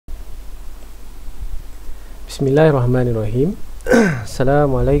Bismillahirrahmanirrahim.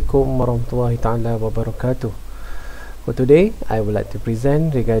 Assalamualaikum warahmatullahi ta'ala wabarakatuh. For today, I would like to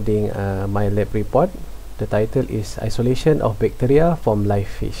present regarding my lab report. The title is Isolation of Bacteria from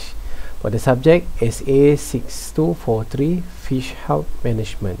Live Fish. For the subject, SA6243 Fish Health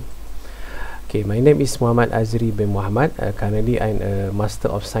Management. Okay, my name is Muhammad Azri bin Muhammad. Currently, I'm a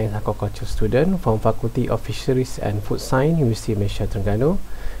Master of Science Aquaculture student from Faculty of Fisheries and Food Science, University of Malaysia, Terengganu.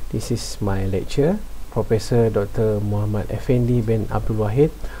 This is my lecture. Professor Dr. Muhammad Effendi bin Abdul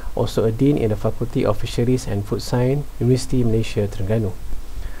Wahid, also a Dean in the Faculty of Fisheries and Food Science, University Malaysia, Terengganu.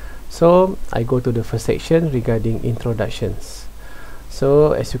 So, I go to the first section regarding introductions.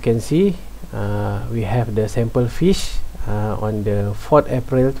 So, as you can see, we have the sample fish on the 4th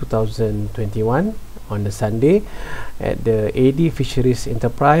April 2021 on the Sunday at the AD Fisheries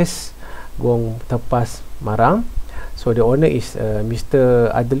Enterprise, Gong Tepas, Marang. So the owner is Mr.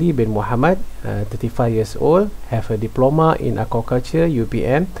 Adli bin Muhammad, 35 years old, have a diploma in aquaculture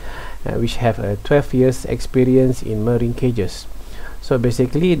UPM, which have 12 years experience in marine cages. So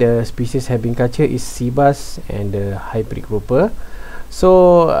basically the species have been captured is sea bass and the hybrid grouper.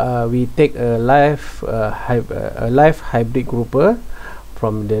 So we take a live hybrid grouper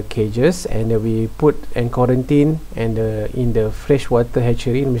from the cages, and we put and quarantine and in the freshwater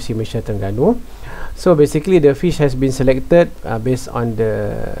hatchery in University of Malaysia, Terengganu. So basically the fish has been selected based on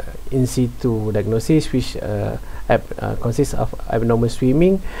the in situ diagnosis, which consists of abnormal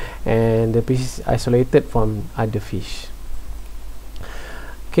swimming, and the fish is isolated from other fish.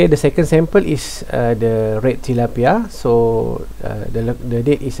 Okay, the second sample is the red tilapia. So the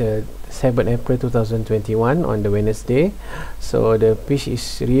date is 7 April 2021 on the Wednesday. So the fish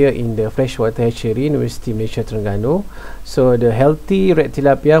is reared in the freshwater hatchery, University of Malaysia, Terengganu. So the healthy red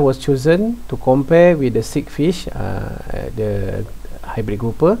tilapia was chosen to compare with the sick fish, the hybrid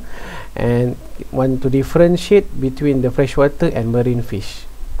grouper, and want to differentiate between the freshwater and marine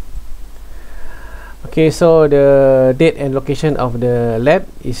fish. Okay, so the date and location of the lab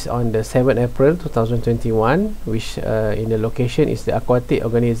is on the 7th April 2021, which in the location is the Aquatic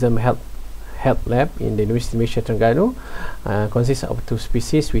Organism Health Lab in the University of Malaysia, Terengganu. Consists of 2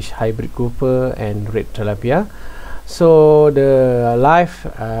 species, which hybrid grouper and red tilapia. So the live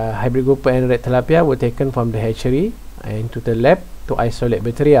hybrid grouper and red tilapia were taken from the hatchery into the lab to isolate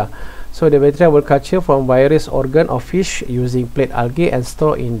bacteria. So the bacteria will culture from various organ of fish using plate algae and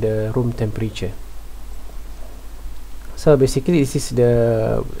store in the room temperature. So basically this is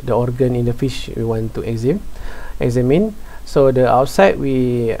the organ in the fish we want to examine. So the outside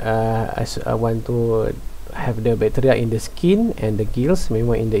we want to have the bacteria in the skin and the gills.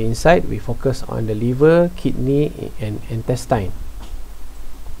 Meanwhile in the inside we focus on the liver, kidney and intestine.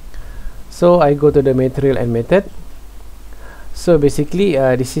 So I go to the material and method. So basically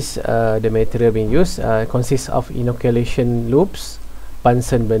this is the material being used. Consists of inoculation loops,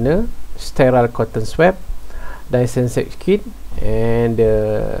 Bunsen burner, sterile cotton swab, disinfect kit, and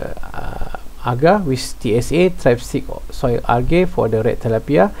agar with TSA, Tripsic soil algae for the red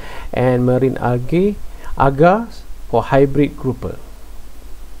tilapia, and marine algae agar for hybrid grouper.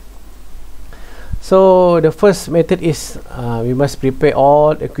 So the first method is we must prepare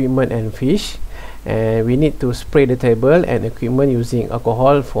all equipment and fish, and we need to spray the table and equipment using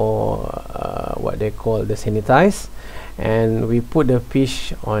alcohol for what they call the sanitize. And we put the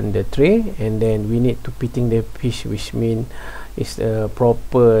fish on the tray, and then we need to pitting the fish, which mean is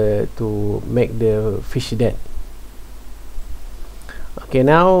proper to make the fish dead. Okay,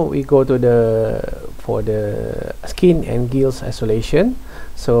 now we go to for the skin and gills isolation.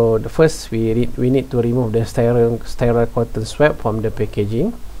 So the first we need to remove the sterile cotton swab from the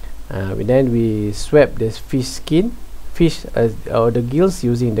packaging. Then we swab the fish or the gills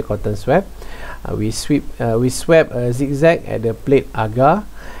using the cotton swab. We swab a zigzag at the plate agar,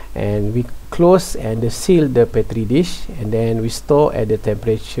 and we close and seal the petri dish, and then we store at the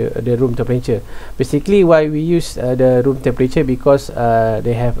room temperature. Basically why we use the room temperature, because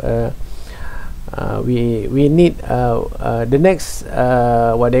they have we need the next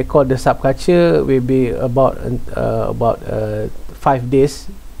what they call the subculture will be about 5 days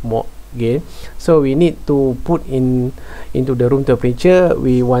more again. So we need to put into the room temperature.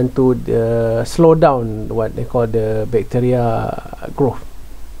 We want to slow down what they call the bacteria growth.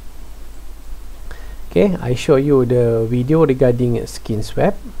 Okay, I show you the video regarding skin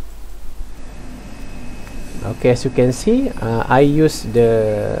swab. Okay, as you can see, I use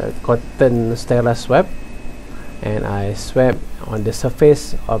the cotton sterile swab, and I swab on the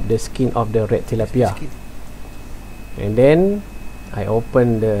surface of the skin of the red tilapia, and then I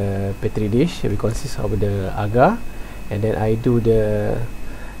open the petri dish, which consists of the agar, and then I do the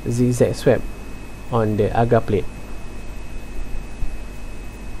zigzag swab. on the agar plate.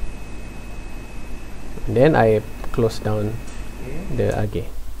 And then I close down the agar.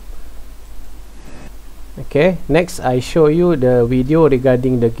 Okay, next I show you the video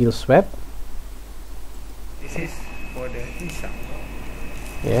regarding the gill swab. This is for the insang.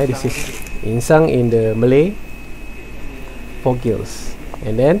 Yeah, this is insang in the Malay for gills.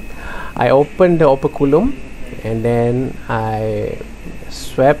 And then I open the operculum and then I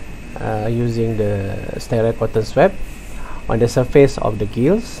swab using the sterile cotton swab on the surface of the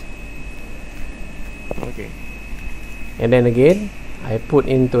gills. Okay. And then again I put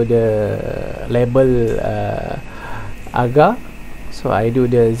into the label agar, so I do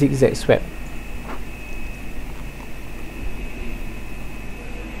the zigzag swab.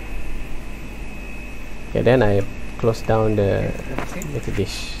 Okay, then I close down the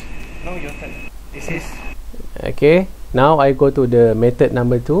dish. Now your turn. This is Okay, now I go to the method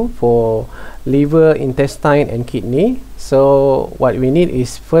number 2 for liver, intestine and kidney. So what we need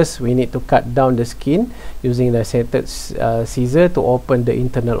is, first we need to cut down the skin using the serrated scissor to open the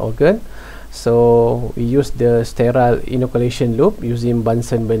internal organ. So we use the sterile inoculation loop using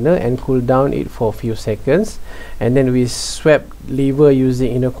Bunsen burner and cool down it for a few seconds, and then we swab liver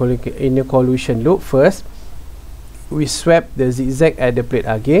using inoculation loop. First we swab the zigzag at the plate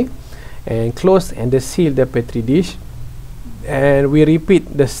agar and close and seal the petri dish, and we repeat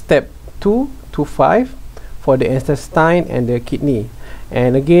the step 2 to 5 for the intestine and the kidney.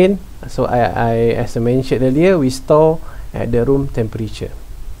 And again, so I as I mentioned earlier, we store at the room temperature.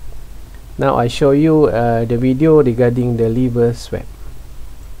 Now I show you the video regarding the liver swab.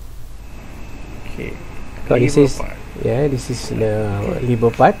 okay. So this is this is the liver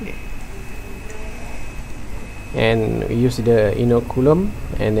part. And we use the inoculum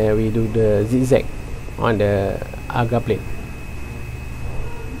and we do the zigzag on the agar plate.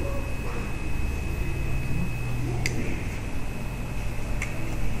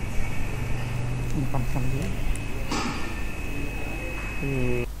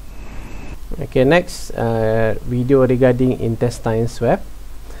 Okay, next video regarding intestine swab.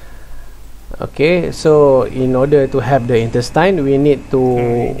 Okay, so in order to have the intestine, we need to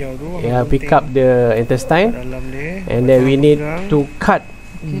pick up the intestine, and then we need to cut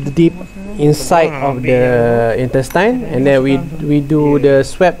deep inside of the intestine, and then we do the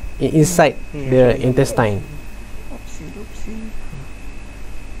swab inside the intestine.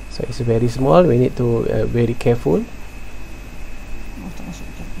 So it's very small, we need to very careful.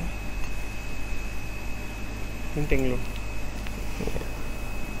 Penting lu.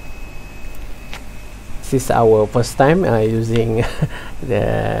 This is our first time using the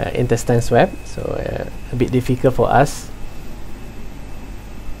intestine swab, so a bit difficult for us.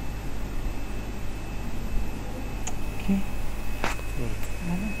 Okay.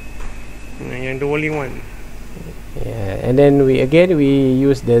 Yang the only one. Yeah, and then we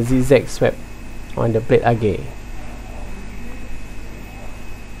use the zigzag swab on the plate agar.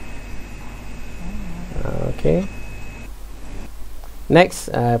 Okay. Next,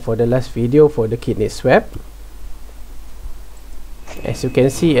 for the last video for the kidney swab. As you can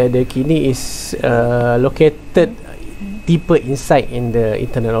see, the kidney is located deeper inside in the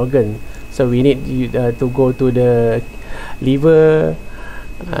internal organ. So we need to go to the liver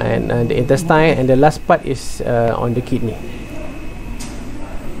and the intestine, and the last part is on the kidney.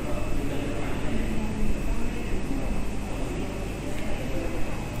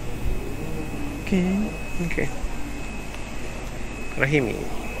 Okay. Rahimi.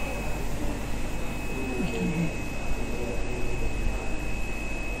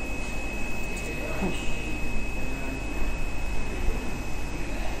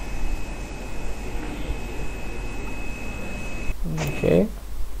 Okay.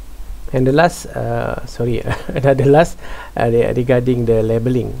 And the last, sorry, another last regarding the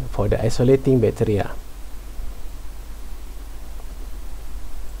labeling for the isolating bacteria.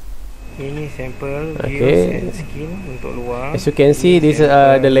 Ini sampel Okay. gills and skin untuk luar. As you can see, this is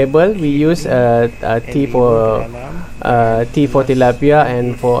the label. We use T for tilapia,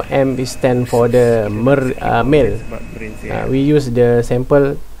 and for M is stand for the male. We use the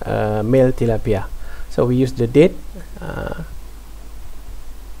sample male tilapia. So we use the date.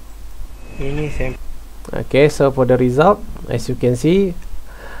 Ini sampel. Okay, so for the result, as you can see,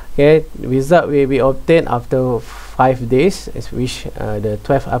 okay, result will be obtained after 5 days, which the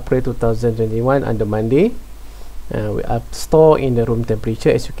 12th April 2021 on the Monday. We are stored in the room temperature.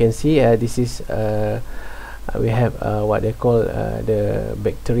 As you can see, this is we have what they call the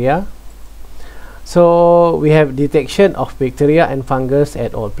bacteria. So we have detection of bacteria and fungus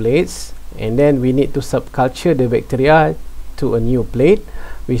at all plates, and then we need to subculture the bacteria to a new plate,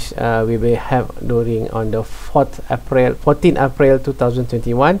 which we will have during on the 14 April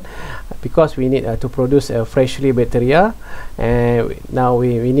 2021, because we need to produce a freshly bacteria, and now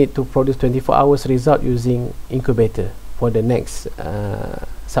we need to produce 24 hours result using incubator for the next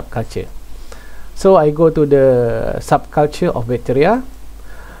subculture. So I go to the subculture of bacteria.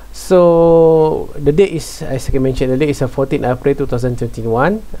 So the date is, as I mentioned, the date is 14 April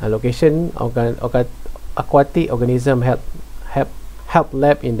 2021. Location Aquatic Organism Health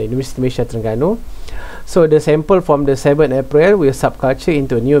Lab in the University of Malaysia Terengganu. So the sample from the 7 April will subculture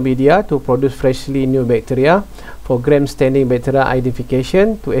into new media to produce freshly new bacteria for gram standing bacteria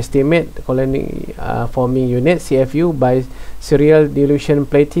identification to estimate colony forming unit CFU by serial dilution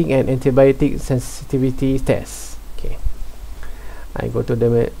plating and antibiotic sensitivity test. Okay, I go to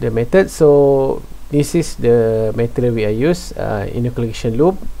the method. So this is the material we use: inoculation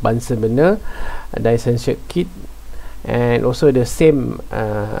loop, Bunsen burner, dissection kit, and also the same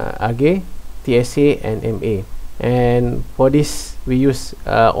AG, TSA and MA. And for this we use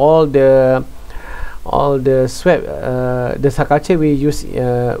all the swab, the subculture we use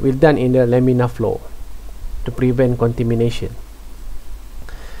will done in the laminar flow to prevent contamination.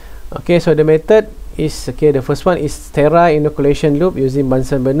 Okay, so the method is, okay, the first one is sterile inoculation loop using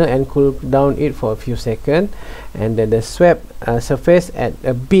Bunsen burner and cool down it for a few seconds, and then the swab surface at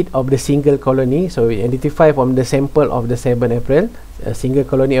a bit of the single colony. So we identify from the sample of the 7 April a single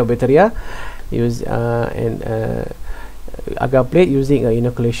colony of bacteria, use agar plate using a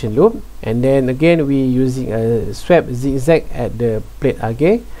inoculation loop, and then again we using a swab zigzag at the plate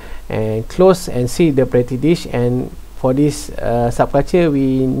agar and close and seal the plated dish. And for this subculture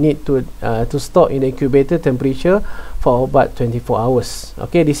we need to store in the incubator temperature for about 24 hours.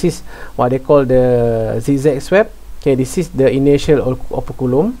 Okay, this is what they call the zigzag swab. Okay, this is the initial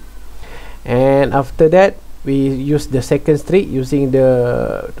operculum, and after that we use the second streak using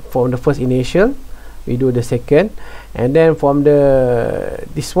from the first initial we do the second, and then from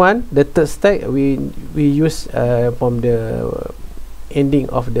this one, the third stack, we use from the ending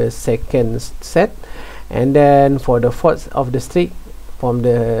of the second set, and then for the fourth of the streak from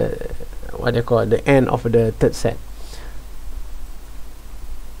the what they call the end of the third set.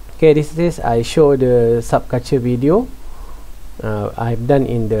 Okay, this is I show the subculture video I've done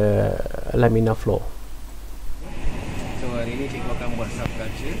in the laminar flow. So hari ini cikgu akan buat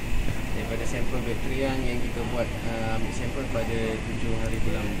subculture daripada sampel bakteria yang kita buat, ambil sampel pada 7 hari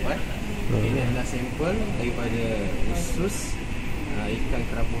bulan 4. Ini adalah sampel daripada usus ikan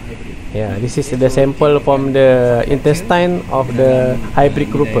kerapu hybrid. Yeah, this is the sample from the intestine of the hybrid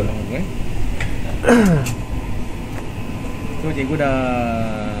grouper. So cikgu dah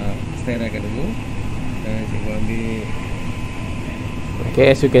sterilkan dulu dan cikgu ambil. Okay,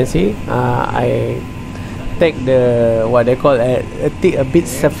 as you can see, I take the what they call a bit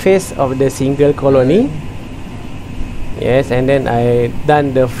surface of the single colony. Yes, and then I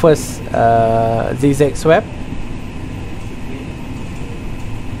done the first zigzag swab.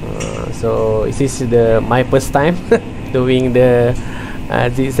 So this is my first time doing the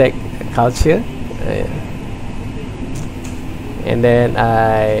zigzag culture, and then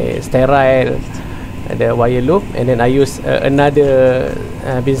I sterile the wire loop, and then I use another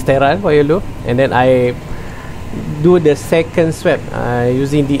been sterile wire loop, and then I do the second swab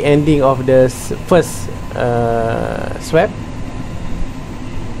using the ending of the first swab.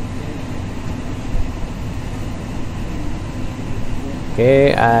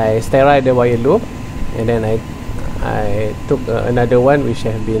 Okay, I sterile the wire loop, and then I took another one which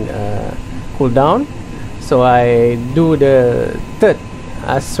have been cooled down. So I do the third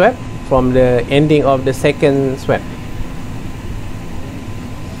swab from the ending of the second swab.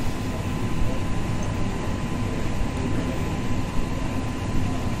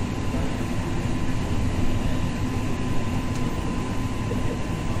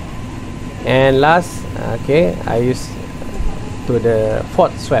 And last, okay, I use to the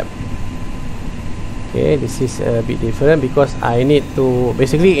fourth swab. Okay, this is a bit different because I need to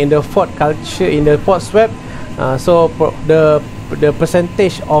basically in the fourth culture, in the fourth swab, so the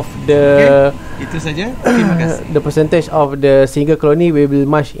percentage of the itu saja. Terima kasih. The percentage of the single colony will be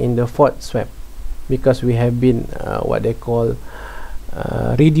much in the fourth swab because we have been what they call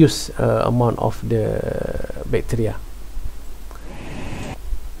reduce amount of the bacteria.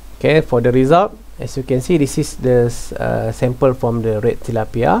 Okay, for the result, as you can see, this is the sample from the red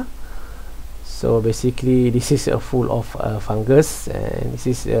tilapia. So basically this is full of fungus, and this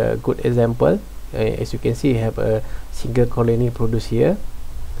is a good example. As you can see, you have a single colony produced here.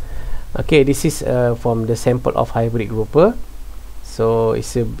 Okay, this is from the sample of hybrid grouper, so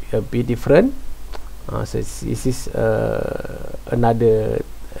it's a bit different. So this is another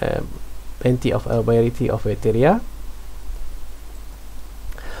plenty of a variety of bacteria.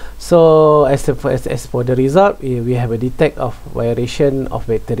 So as for the result, we have a detect of variation of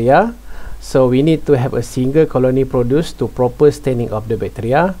bacteria. So we need to have a single colony produced to proper staining of the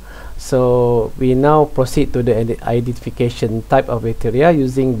bacteria. So we now proceed to the identification type of bacteria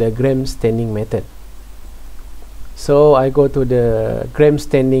using the gram staining method. So I go to the gram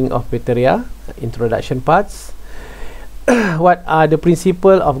staining of bacteria introduction parts. What are the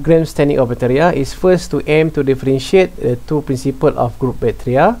principle of gram staining of bacteria? Is first to aim to differentiate the two principle of group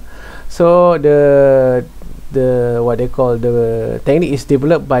bacteria. So the what they call the technique is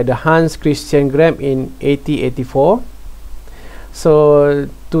developed by the Hans Christian Gram in 1884. So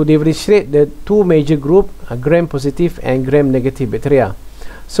to differentiate the two major group, gram positive and gram negative bacteria.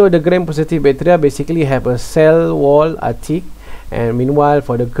 So the gram positive bacteria basically have a cell wall arctic, and meanwhile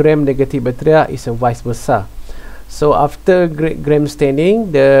for the gram negative bacteria is a vice versa. So after gram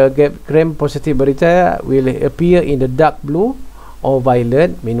staining, the gram positive bacteria will appear in the dark blue or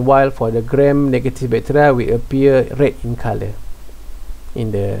violet, meanwhile for the gram negative bacteria will appear red in color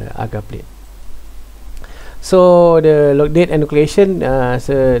in the agar plate. So the log date and nucleation,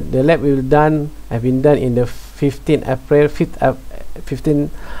 so the lab have been done in the 15 April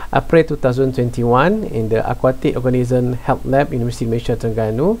 2021 in the Aquatic Organism Health Lab, University of Malaysia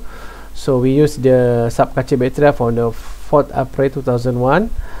Terengganu. So we use the subculture bacteria from the 4th April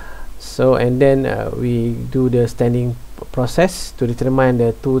 2001. So and then we do the staining process to determine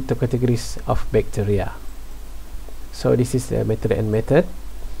the two categories of bacteria. So this is the method and method.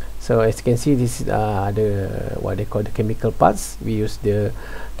 So as you can see, this is the what they call the chemical parts. We use the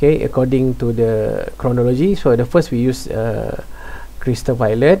according to the chronology. So the first we use crystal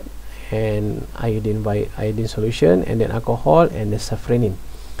violet and iodine solution, and then alcohol and the safranin.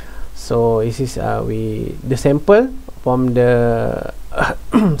 So this is the sample from the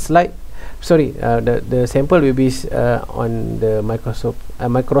slide. Sorry, the sample will be on the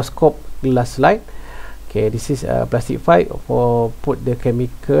microscope glass slide. Okay, this is a plastic pipe for put the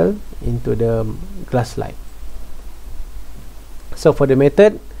chemical into the glass slide. So for the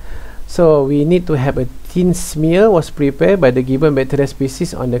method, so we need to have a thin smear was prepared by the given bacteria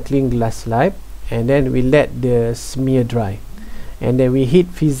species on the clean glass slide, and then we let the smear dry, and then we heat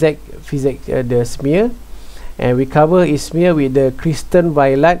physics the smear, and we cover its smear with the crystal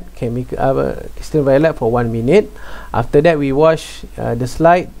violet for 1 minute. After that, we wash the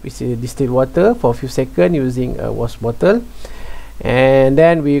slide with distilled water for a few seconds using a wash bottle, and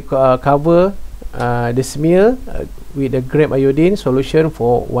then we cover the smear with the grape iodine solution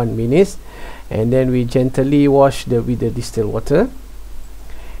for 1 minute, and then we gently wash with the distilled water,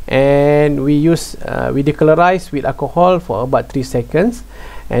 and we decolorize with alcohol for about 3 seconds,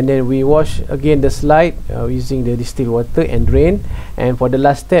 and then we wash again the slide using the distilled water and drain, and for the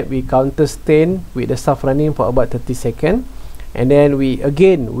last step we counter stain with the safranin for about 30 seconds, and then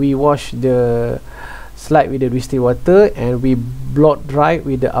we wash the slide with the distilled water, and we blot dry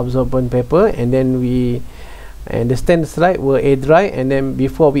with the absorbent paper, and then the stain slide will air dry, and then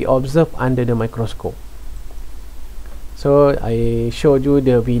before we observe under the microscope. So I showed you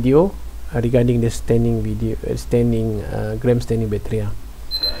the video regarding the gram staining bacteria.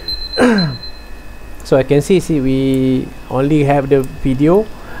 So I can see we only have the video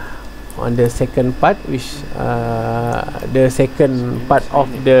on the second part, which the second part of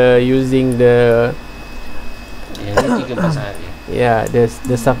the using the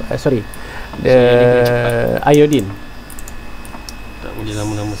the iodine.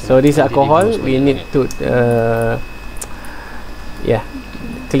 So this alcohol we need to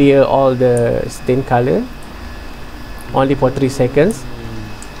clear all the stain color only for 3 seconds.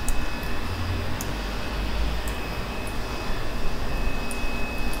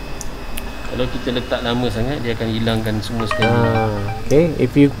 Kalau kita letak lama sangat, dia akan hilangkan semua stain. Okay,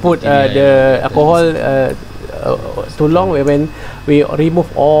 if you put the alcohol too long, when we remove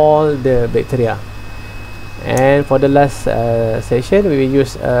all the bacteria. And for the last session, we will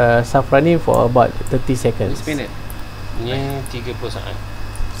use safranin for about 30 seconds. Ini 30 saat.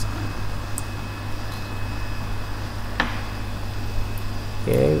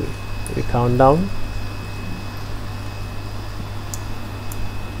 Okay, we count down.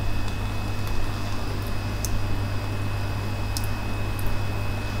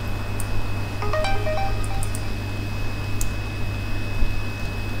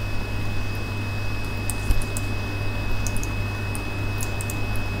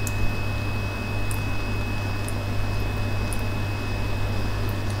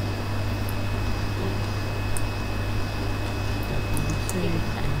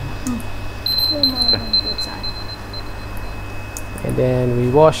 then we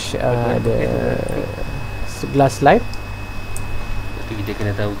wash the glass slide. Tapi kita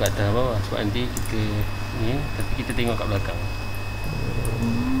kena tahu kat atas bawah sebab nanti kita ni, tapi kita tengok kat belakang.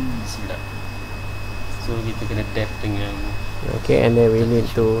 Silap. So kita kena tap dengan Okay, and then we need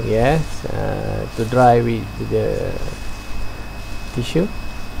to to dry with the tissue.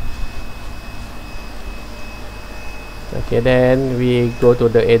 Okay, then we go to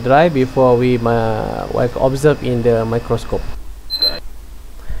the air dry before we observe in the microscope.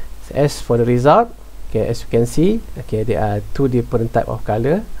 As for the result, okay, as you can see, okay, there are two different type of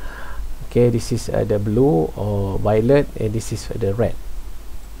color. Okay, this is the blue or violet, and this is the red.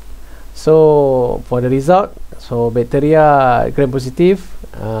 So for the result, so bacteria gram-positive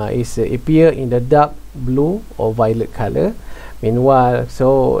is appear in the dark blue or violet color. Meanwhile,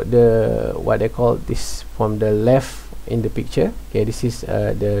 so the what they call this from the left in the picture, okay, this is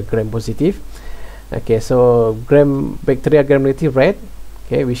the gram-positive. Okay, so bacteria gram-negative red,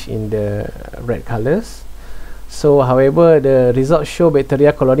 okay, which in the red colors. So however, the results show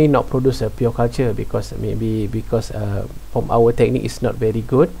bacteria colony not produce a pure culture because from our technique is not very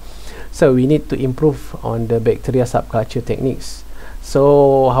good. So we need to improve on the bacteria subculture techniques.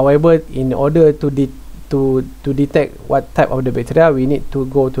 So however, in order to detect what type of the bacteria, we need to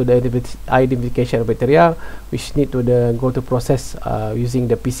go to the identification of bacteria, which need to go to process using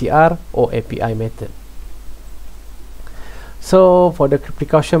the PCR or API method. So for the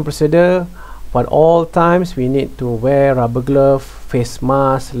precaution procedure, for all times we need to wear rubber glove, face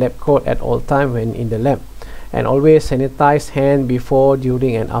mask, lab coat at all time when in the lab, and always sanitize hand before,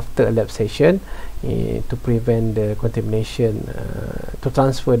 during and after a lab session to prevent the contamination to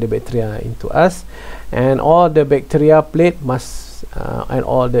transfer the bacteria into us. And all the bacteria plate must and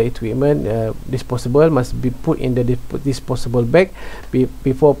all the equipment disposable must be put in the disposable bag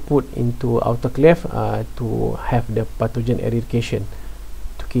before put into autoclave to have the pathogen eradication,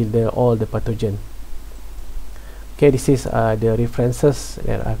 to kill all the pathogen. Okay, this is the references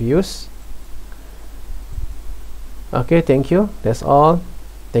that I've used. Okay, thank you. That's all.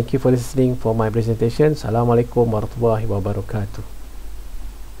 Thank you for listening for my presentation. Assalamualaikum warahmatullahi wabarakatuh.